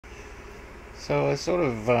So I sort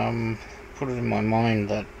of put it in my mind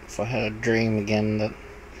that if I had a dream again that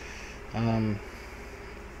um,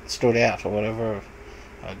 stood out or whatever,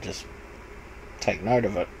 I'd just take note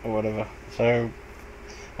of it or whatever. So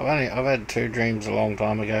I've had two dreams a long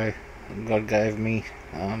time ago. God gave me.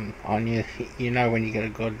 I knew, you know, when you get a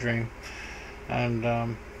God dream,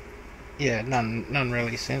 and yeah, none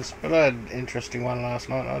really since. But I had an interesting one last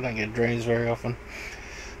night. I don't get dreams very often,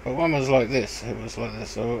 but one was like this. It was like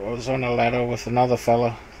this. I was on a ladder with another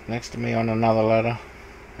fella next to me on another ladder,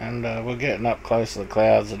 and we're getting up close to the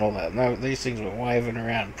clouds and all that. No, these things were waving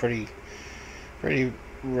around pretty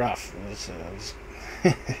rough.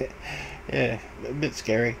 Yeah, a bit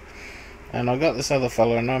scary. And I got this other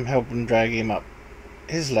fella, and I'm helping drag him up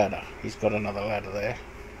his ladder. He's got another ladder there,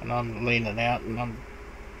 and I'm leaning out, and I'm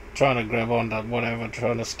trying to grab onto whatever,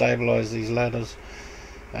 trying to stabilise these ladders,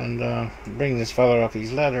 and bring this fella up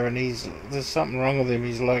his ladder. And there's something wrong with him.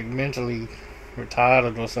 He's like mentally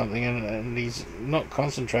retarded or something, and he's not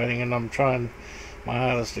concentrating. And I'm trying my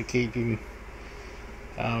hardest to keep him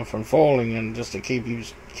from falling, and just to keep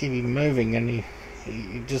him moving. And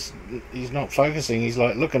he's not focusing. He's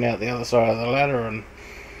like looking out the other side of the ladder, and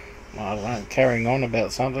I don't know, carrying on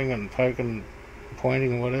about something and poking,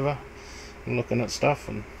 pointing, or whatever, and looking at stuff,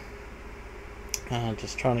 and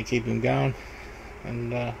just trying to keep him going.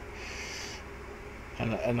 And I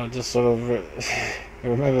just sort of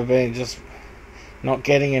remember being just not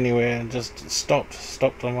getting anywhere, and just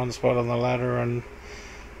stopped on one spot on the ladder, and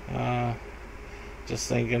just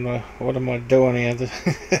thinking, well, what am I doing here?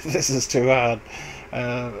 This is too hard.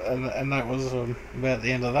 And that was about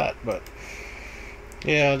the end of that. But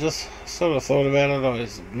yeah, I just sort of thought about it. I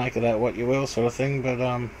always make of that what you will, sort of thing. But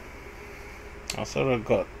I sort of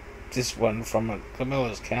got this one from a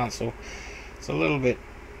Camilla's counsel. It's a little bit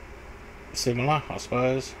similar, I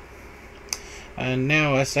suppose. And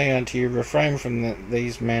now I say unto you, refrain from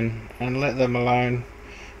these men, and let them alone,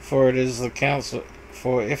 for it is the counsel.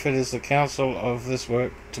 For if it is the counsel of this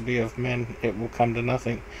work to be of men, it will come to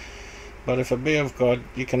nothing. But if it be of God,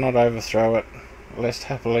 you cannot overthrow it, lest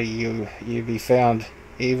haply you be found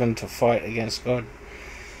even to fight against God.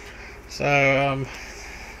 So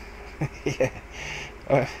yeah,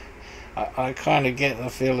 I kind of get the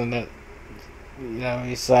feeling that, you know,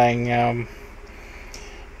 he's saying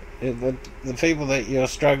the people that you're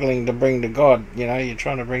struggling to bring to God, you know, you're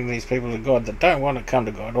trying to bring these people to God that don't want to come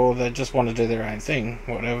to God, or they just want to do their own thing,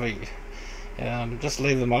 whatever. Just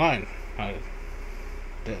leave them alone.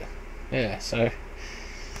 Yeah, so,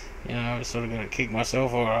 you know, I sort of got to kick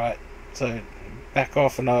myself. All right, so back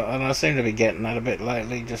off, and I seem to be getting that a bit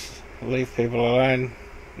lately. Just leave people alone,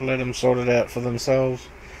 let them sort it out for themselves.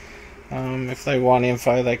 If they want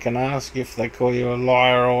info, they can ask. If they call you a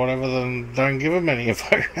liar or whatever, then don't give them any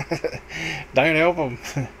info. Don't help them.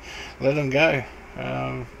 Let them go,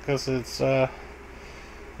 because it's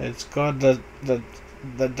God that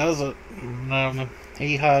does it.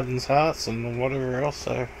 He hardens hearts and whatever else.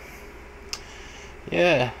 So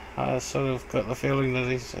yeah, I sort of got the feeling that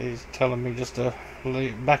he's telling me just to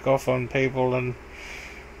back off on people, and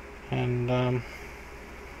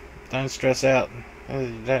don't stress out.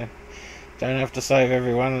 Don't have to save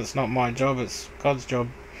everyone. It's not my job, it's God's job.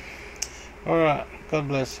 Alright, God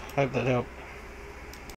bless. Hope that helped.